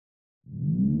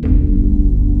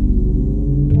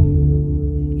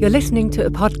You're listening to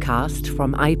a podcast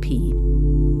from IP.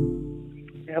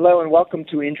 Hello and welcome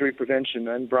to Injury Prevention.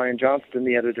 I'm Brian Johnston,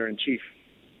 the Editor-in-Chief.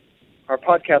 Our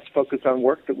podcasts focus on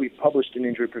work that we've published in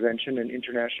injury prevention, an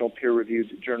international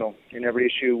peer-reviewed journal. In every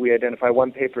issue, we identify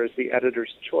one paper as the editor's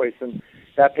choice, and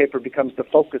that paper becomes the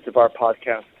focus of our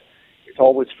podcast. It's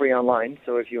always free online,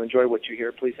 so if you enjoy what you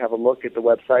hear, please have a look at the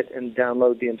website and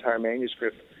download the entire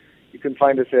manuscript. You can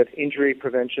find us at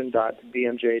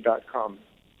injuryprevention.bmj.com.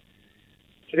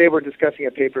 Today we're discussing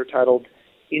a paper titled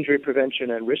Injury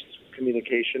Prevention and Risk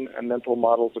Communication, a Mental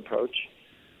Models Approach,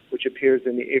 which appears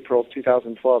in the April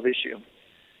 2012 issue.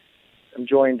 I'm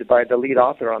joined by the lead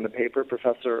author on the paper,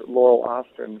 Professor Laurel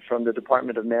Austin from the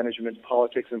Department of Management,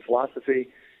 Politics, and Philosophy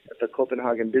at the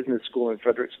Copenhagen Business School in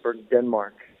Frederiksberg,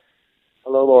 Denmark.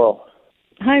 Hello, Laurel.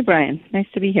 Hi, Brian. Nice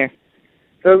to be here.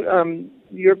 So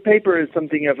your paper is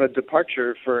something of a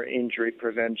departure for injury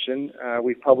prevention.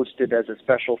 We've published it as a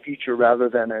special feature rather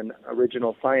than an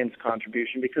original science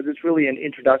contribution because it's really an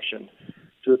introduction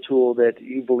to a tool that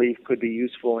you believe could be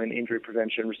useful in injury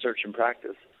prevention research and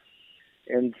practice.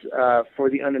 And for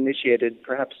the uninitiated,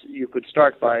 perhaps you could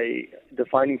start by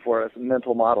defining for us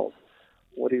mental models.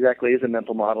 What exactly is a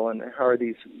mental model, and how are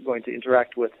these going to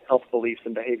interact with health beliefs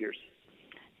and behaviors?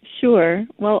 Sure.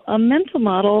 Well, a mental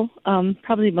model,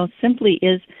 probably most simply,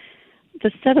 is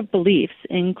the set of beliefs,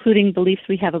 including beliefs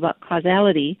we have about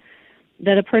causality,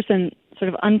 that a person sort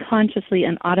of unconsciously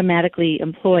and automatically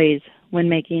employs when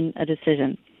making a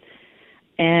decision.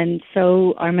 And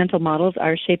so our mental models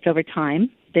are shaped over time.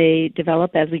 They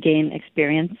develop as we gain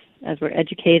experience, as we're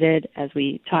educated, as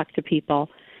we talk to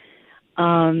people.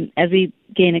 As we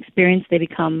gain experience, they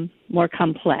become more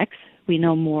complex. We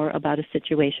know more about a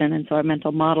situation, and so our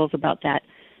mental models about that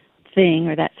thing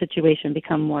or that situation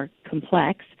become more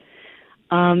complex.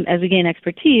 As we gain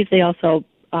expertise, they also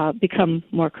become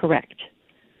more correct.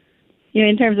 You know,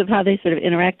 in terms of how they sort of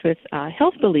interact with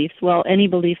health beliefs, well, any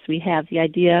beliefs we have, the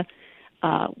idea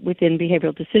within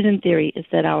behavioral decision theory is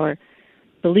that our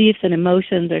beliefs and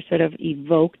emotions are sort of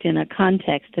evoked in a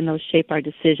context, and those shape our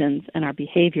decisions and our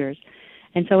behaviors.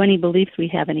 And so any beliefs we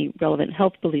have, any relevant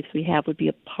health beliefs we have, would be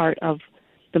a part of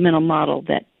the mental model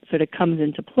that sort of comes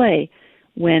into play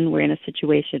when we're in a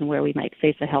situation where we might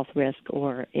face a health risk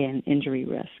or an injury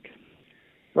risk.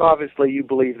 Well, obviously, you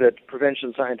believe that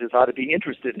prevention scientists ought to be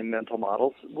interested in mental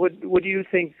models. What do you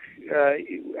think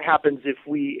happens if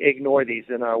we ignore these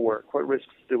in our work? What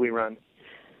risks do we run?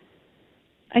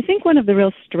 I think one of the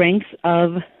real strengths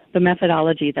of the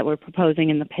methodology that we're proposing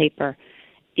in the paper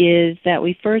is that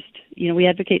we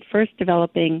advocate first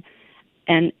developing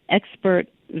an expert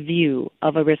view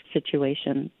of a risk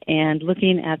situation and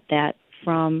looking at that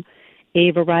from a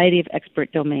variety of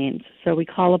expert domains. So we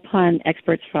call upon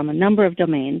experts from a number of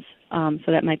domains. So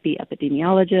that might be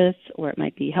epidemiologists, or it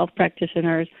might be health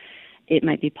practitioners, it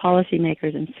might be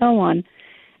policymakers, and so on,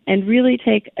 and really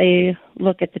take a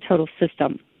look at the total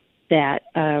system that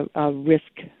a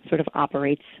risk sort of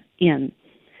operates in.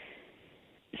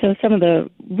 So some of the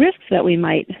risks that we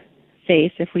might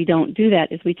face if we don't do that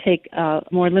is we take a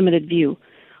more limited view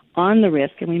on the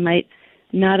risk, and we might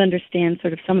not understand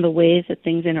sort of some of the ways that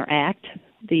things interact,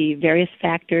 the various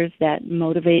factors that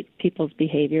motivate people's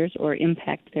behaviors or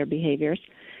impact their behaviors.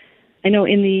 I know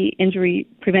in the injury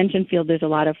prevention field there's a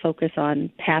lot of focus on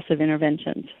passive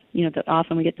interventions, that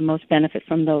often we get the most benefit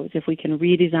from those if we can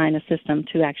redesign a system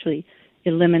to actually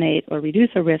eliminate or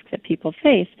reduce a risk that people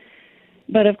face.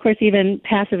 But of course, even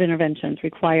passive interventions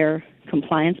require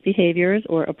compliance behaviors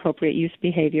or appropriate use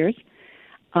behaviors.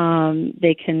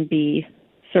 They can be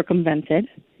circumvented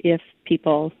if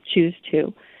people choose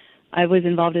to. I was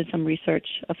involved in some research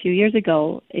a few years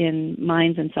ago in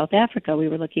mines in South Africa. We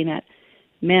were looking at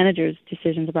managers'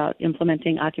 decisions about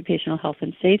implementing occupational health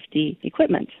and safety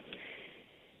equipment.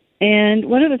 And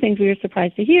one of the things we were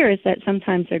surprised to hear is that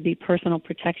sometimes there'd be personal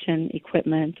protection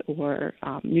equipment or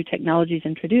new technologies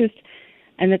introduced,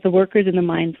 and that the workers in the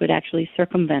mines would actually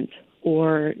circumvent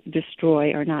or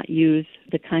destroy or not use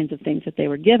the kinds of things that they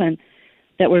were given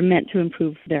that were meant to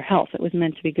improve their health. It was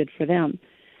meant to be good for them.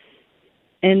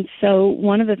 And so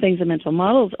one of the things the mental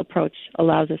models approach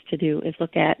allows us to do is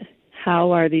look at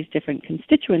how are these different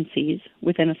constituencies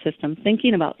within a system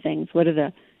thinking about things. What are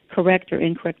the correct or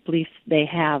incorrect beliefs they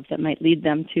have that might lead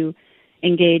them to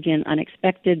engage in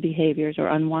unexpected behaviors or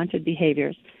unwanted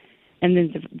behaviors, and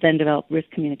then develop risk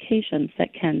communications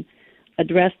that can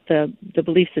address the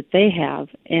beliefs that they have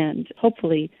and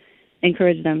hopefully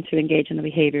encourage them to engage in the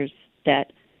behaviors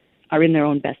that are in their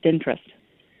own best interest.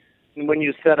 When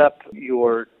you set up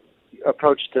your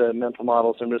approach to mental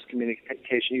models and risk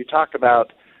communication, you talk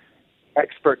about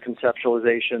expert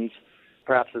conceptualizations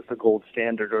perhaps as the gold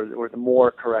standard or the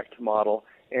more correct model,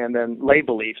 and then lay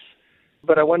beliefs.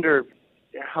 But I wonder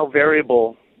how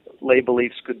variable lay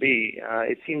beliefs could be.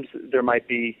 It seems there might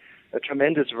be a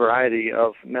tremendous variety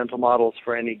of mental models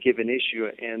for any given issue,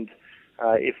 and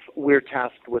if we're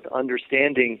tasked with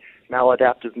understanding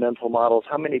maladaptive mental models,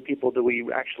 how many people do we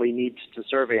actually need to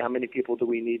survey? How many people do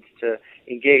we need to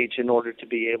engage in order to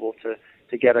be able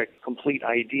to get a complete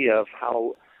idea of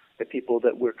how the people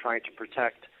that we're trying to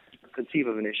protect conceive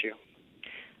of an issue?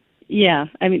 Yeah,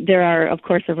 I mean, there are, of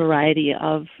course, a variety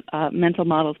of mental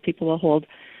models people will hold.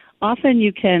 Often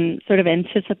you can sort of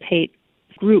anticipate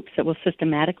groups that will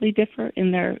systematically differ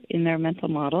in their mental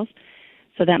models.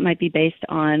 So that might be based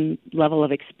on level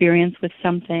of experience with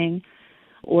something,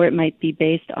 or it might be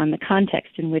based on the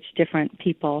context in which different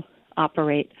people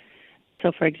operate.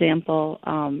 So, for example,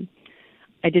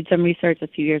 I did some research a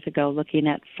few years ago looking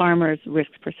at farmers'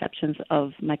 risk perceptions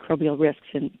of microbial risks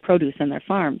in produce in their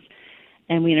farms.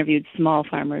 And we interviewed small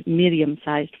farmers,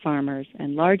 medium-sized farmers,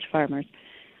 and large farmers,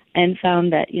 and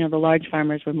found that, the large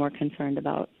farmers were more concerned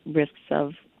about risks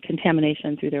of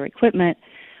contamination through their equipment,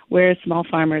 whereas small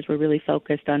farmers were really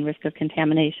focused on risk of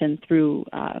contamination through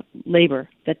labor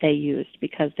that they used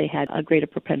because they had a greater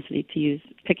propensity to use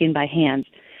picking by hand.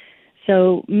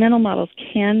 So mental models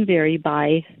can vary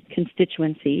by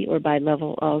constituency or by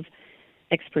level of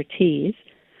expertise.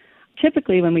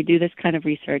 Typically, when we do this kind of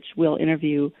research, we'll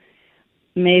interview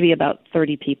maybe about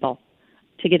 30 people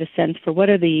to get a sense for what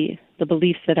are the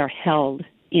beliefs that are held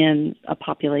in a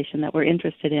population that we're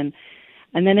interested in.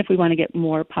 And then if we want to get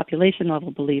more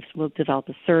population-level beliefs, we'll develop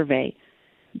a survey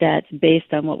that's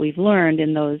based on what we've learned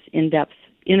in those in-depth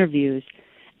interviews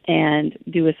and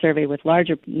do a survey with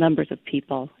larger numbers of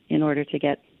people in order to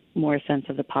get more sense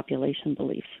of the population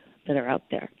beliefs that are out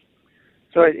there.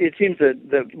 So it seems that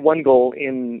the one goal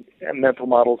in a mental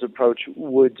models approach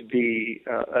would be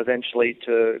eventually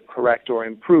to correct or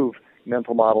improve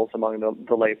mental models among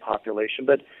the lay population.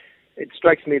 But it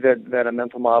strikes me that a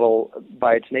mental model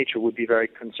by its nature would be very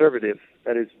conservative.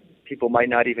 That is, people might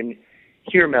not even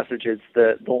hear messages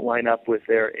that don't line up with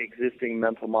their existing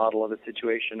mental model of a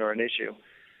situation or an issue.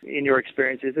 In your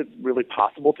experience, is it really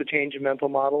possible to change mental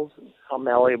models? How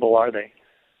malleable are they?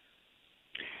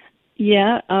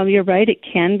 Yeah, you're right. It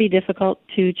can be difficult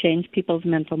to change people's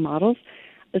mental models,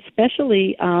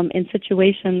 especially in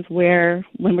situations when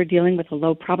we're dealing with a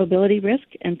low probability risk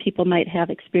and people might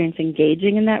have experience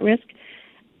engaging in that risk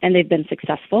and they've been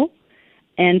successful.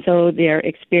 And so their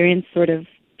experience sort of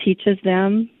teaches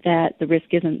them that the risk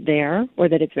isn't there or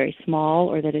that it's very small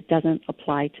or that it doesn't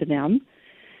apply to them.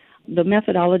 The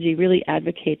methodology really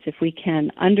advocates if we can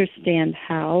understand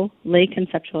how lay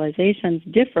conceptualizations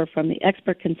differ from the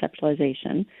expert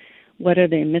conceptualization, what are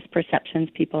the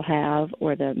misperceptions people have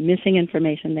or the missing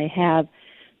information they have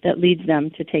that leads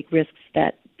them to take risks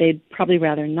that they'd probably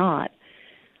rather not,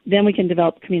 then we can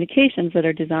develop communications that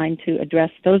are designed to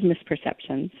address those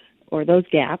misperceptions or those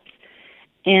gaps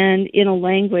and in a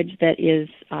language that is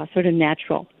sort of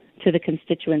natural to the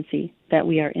constituency that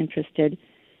we are interested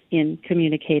in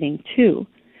communicating to.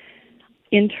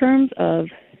 In terms of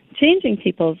changing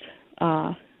people's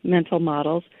mental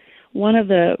models, one of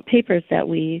the papers that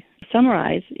we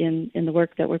summarize in the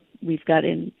work that we've got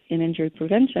in injury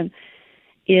prevention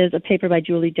is a paper by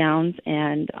Julie Downs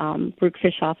and Brooke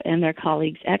Fischoff and their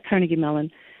colleagues at Carnegie Mellon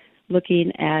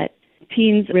looking at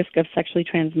teens' risk of sexually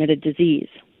transmitted disease.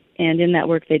 And in that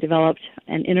work, they developed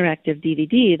an interactive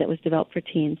DVD that was developed for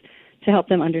teens to help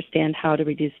them understand how to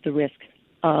reduce the risk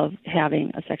of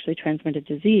having a sexually transmitted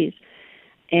disease.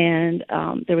 And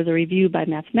there was a review by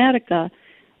Mathematica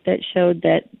that showed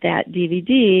that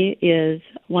DVD is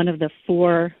one of the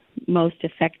 4 most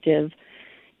effective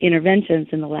interventions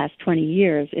in the last 20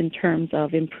 years in terms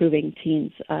of improving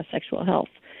teens' sexual health.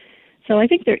 So I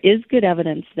think there is good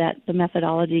evidence that the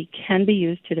methodology can be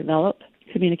used to develop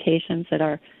communications that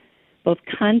are both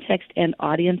context and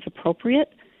audience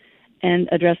appropriate and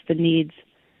address the needs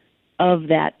of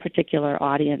that particular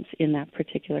audience in that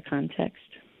particular context.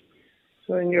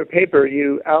 So in your paper,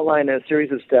 you outline a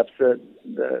series of steps that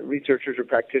the researchers or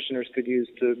practitioners could use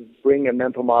to bring a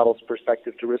mental models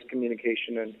perspective to risk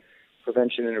communication and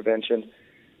prevention intervention.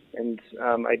 And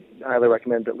I highly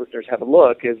recommend that listeners have a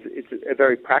look, as it's a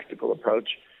very practical approach.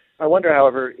 I wonder,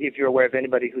 however, if you're aware of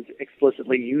anybody who's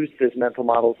explicitly used this mental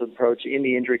models approach in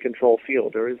the injury control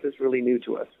field, or is this really new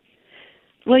to us?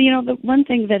 Well, the one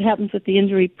thing that happens with the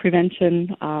injury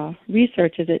prevention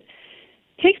research is it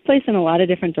takes place in a lot of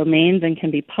different domains and can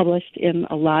be published in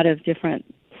a lot of different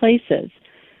places.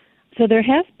 So there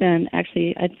has been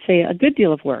actually, I'd say, a good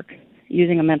deal of work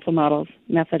using a mental models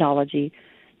methodology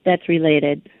that's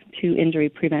related to injury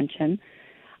prevention.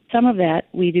 Some of that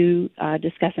we do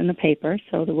discuss in the paper,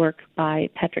 so the work by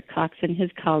Patrick Cox and his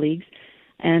colleagues,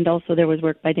 and also there was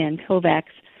work by Dan Kovacs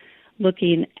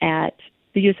looking at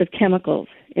the use of chemicals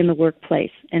in the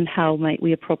workplace and how might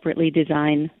we appropriately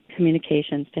design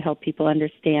communications to help people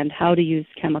understand how to use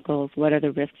chemicals, what are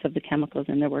the risks of the chemicals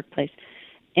in their workplace,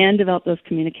 and develop those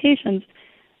communications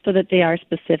so that they are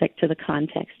specific to the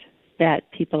context that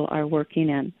people are working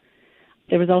in.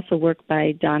 There was also work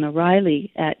by Donna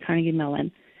Riley at Carnegie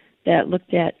Mellon that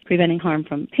looked at preventing harm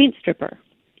from paint stripper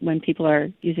when people are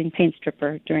using paint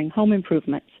stripper during home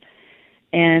improvements.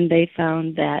 And they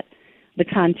found that the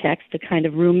context, the kind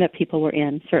of room that people were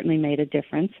in, certainly made a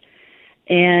difference.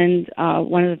 And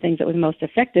one of the things that was most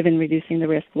effective in reducing the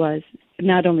risk was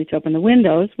not only to open the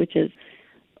windows, which is,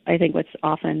 I think, what's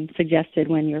often suggested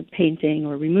when you're painting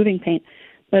or removing paint,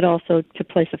 but also to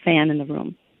place a fan in the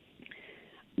room.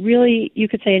 Really, you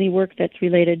could say any work that's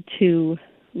related to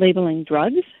labeling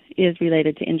drugs is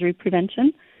related to injury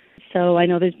prevention. So I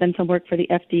know there's been some work for the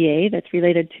FDA that's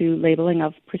related to labeling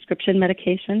of prescription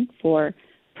medication for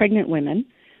pregnant women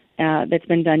that's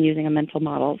been done using a mental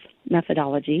models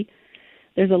methodology.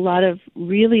 There's a lot of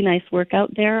really nice work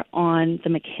out there on the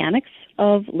mechanics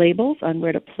of labels, on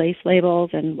where to place labels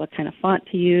and what kind of font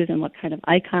to use and what kind of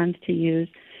icons to use.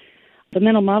 The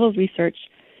mental models research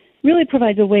really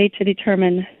provides a way to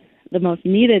determine the most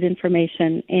needed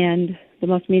information and the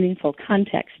most meaningful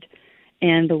context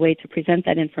and the way to present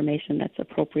that information that's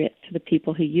appropriate to the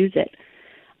people who use it.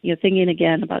 You know, thinking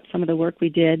again about some of the work we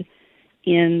did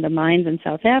in the mines in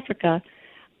South Africa,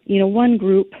 you know, one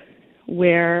group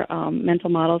where mental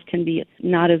models can be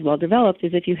not as well developed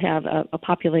is if you have a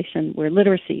population where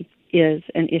literacy is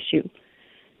an issue.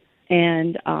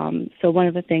 And so one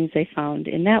of the things they found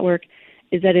in that work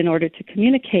is that in order to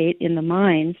communicate in the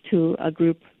mines to a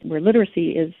group where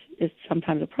literacy is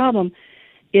sometimes a problem,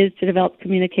 is to develop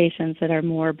communications that are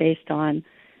more based on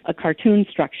a cartoon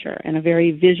structure and a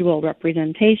very visual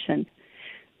representation.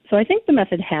 So I think the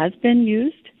method has been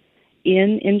used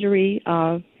in injury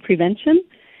prevention,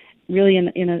 really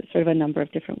in a sort of a number of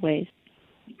different ways.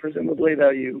 Presumably,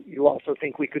 though, you also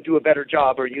think we could do a better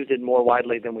job or use it more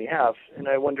widely than we have. And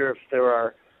I wonder if there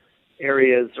are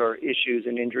areas or issues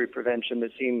in injury prevention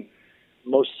that seem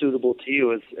most suitable to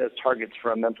you as targets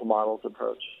for a mental models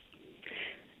approach.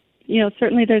 You know,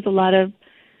 certainly there's a lot of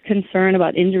concern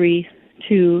about injury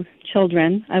to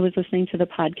children. I was listening to the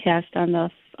podcast on the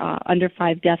under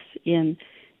 5 deaths in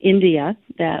India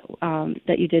that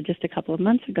you did just a couple of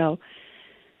months ago.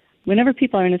 Whenever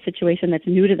people are in a situation that's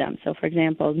new to them, so for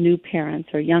example, new parents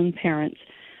or young parents,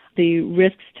 the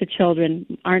risks to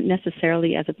children aren't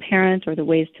necessarily as apparent, or the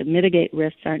ways to mitigate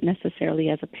risks aren't necessarily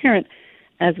as apparent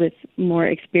as with more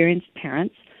experienced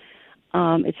parents.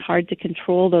 It's hard to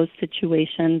control those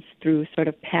situations through sort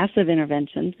of passive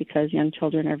interventions because young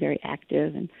children are very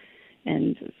active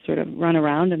and sort of run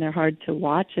around, and they're hard to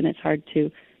watch, and it's hard to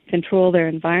control their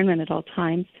environment at all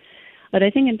times. But I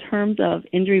think in terms of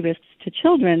injury risks to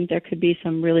children, there could be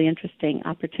some really interesting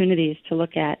opportunities to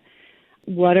look at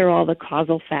what are all the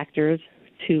causal factors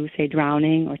to, say,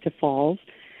 drowning or to falls.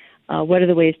 What are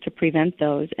the ways to prevent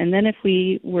those? And then if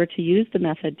we were to use the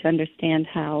method to understand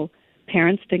how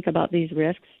parents think about these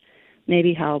risks,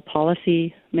 maybe how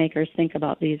policy makers think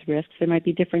about these risks, there might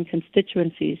be different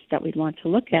constituencies that we'd want to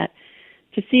look at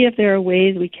to see if there are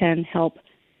ways we can help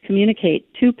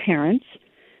communicate to parents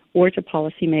or to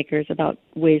policymakers about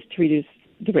ways to reduce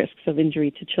the risks of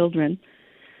injury to children.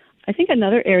 I think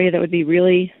another area that would be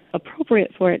really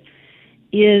appropriate for it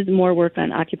is more work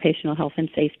on occupational health and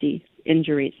safety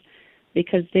injuries,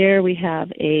 because there we have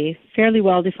a fairly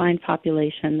well-defined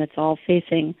population that's all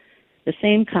facing the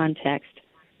same context,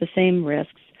 the same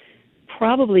risks,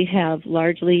 probably have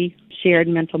largely shared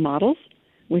mental models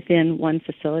within one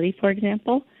facility, for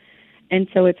example. And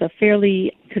so it's a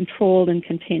fairly controlled and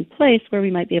contained place where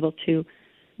we might be able to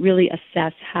really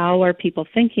assess how are people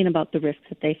thinking about the risks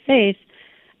that they face,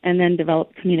 and then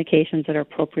develop communications that are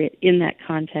appropriate in that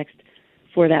context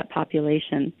for that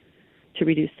population to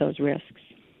reduce those risks.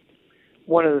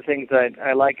 One of the things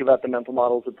I like about the mental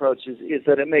models approach is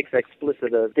that it makes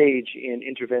explicit a stage in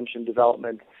intervention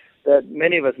development that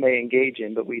many of us may engage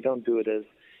in, but we don't do it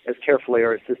as carefully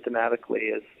or as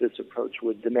systematically as this approach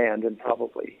would demand, and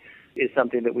probably is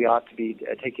something that we ought to be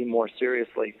taking more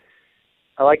seriously.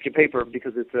 I like your paper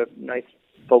because it's a nice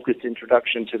focused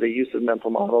introduction to the use of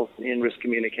mental models in risk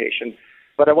communication.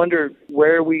 But I wonder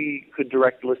where we could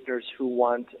direct listeners who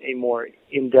want a more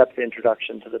in-depth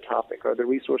introduction to the topic. Are there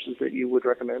resources that you would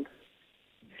recommend?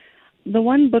 The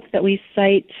one book that we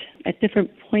cite at different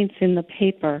points in the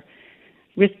paper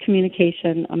Risk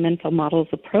Communication, a Mental Models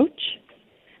Approach.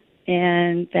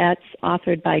 And that's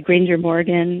authored by Granger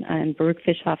Morgan and Baruch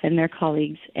Fischoff and their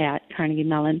colleagues at Carnegie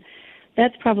Mellon.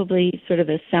 That's probably sort of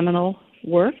a seminal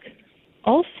work.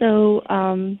 Also,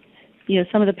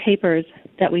 some of the papers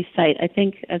that we cite, I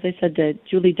think, as I said, the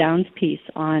Julie Downs piece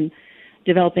on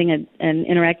developing an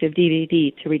interactive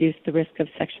DVD to reduce the risk of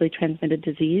sexually transmitted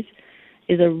disease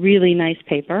is a really nice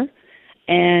paper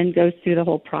and goes through the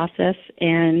whole process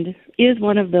and is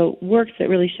one of the works that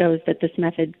really shows that this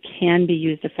method can be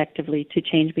used effectively to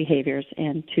change behaviors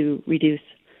and to reduce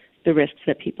the risks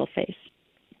that people face.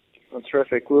 Well,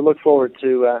 terrific. We look forward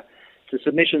to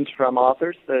submissions from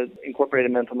authors that incorporate a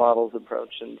mental models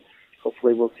approach, and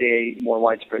hopefully we'll see a more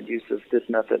widespread use of this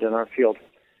method in our field.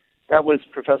 That was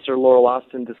Professor Laurel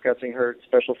Austin discussing her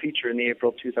special feature in the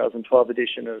April 2012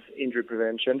 edition of Injury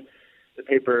Prevention. The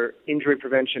paper, Injury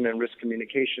Prevention and Risk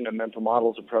Communication, a Mental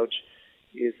Models Approach,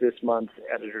 is this month's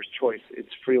Editor's Choice. It's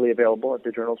freely available at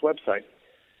the journal's website.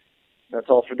 That's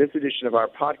all for this edition of our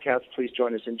podcast. Please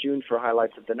join us in June for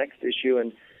highlights of the next issue,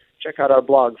 and check out our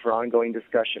blog for ongoing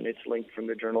discussion. It's linked from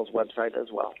the journal's website as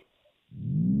well.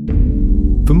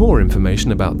 For more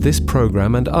information about this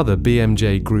program and other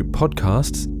BMJ Group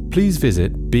podcasts, please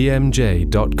visit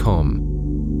bmj.com.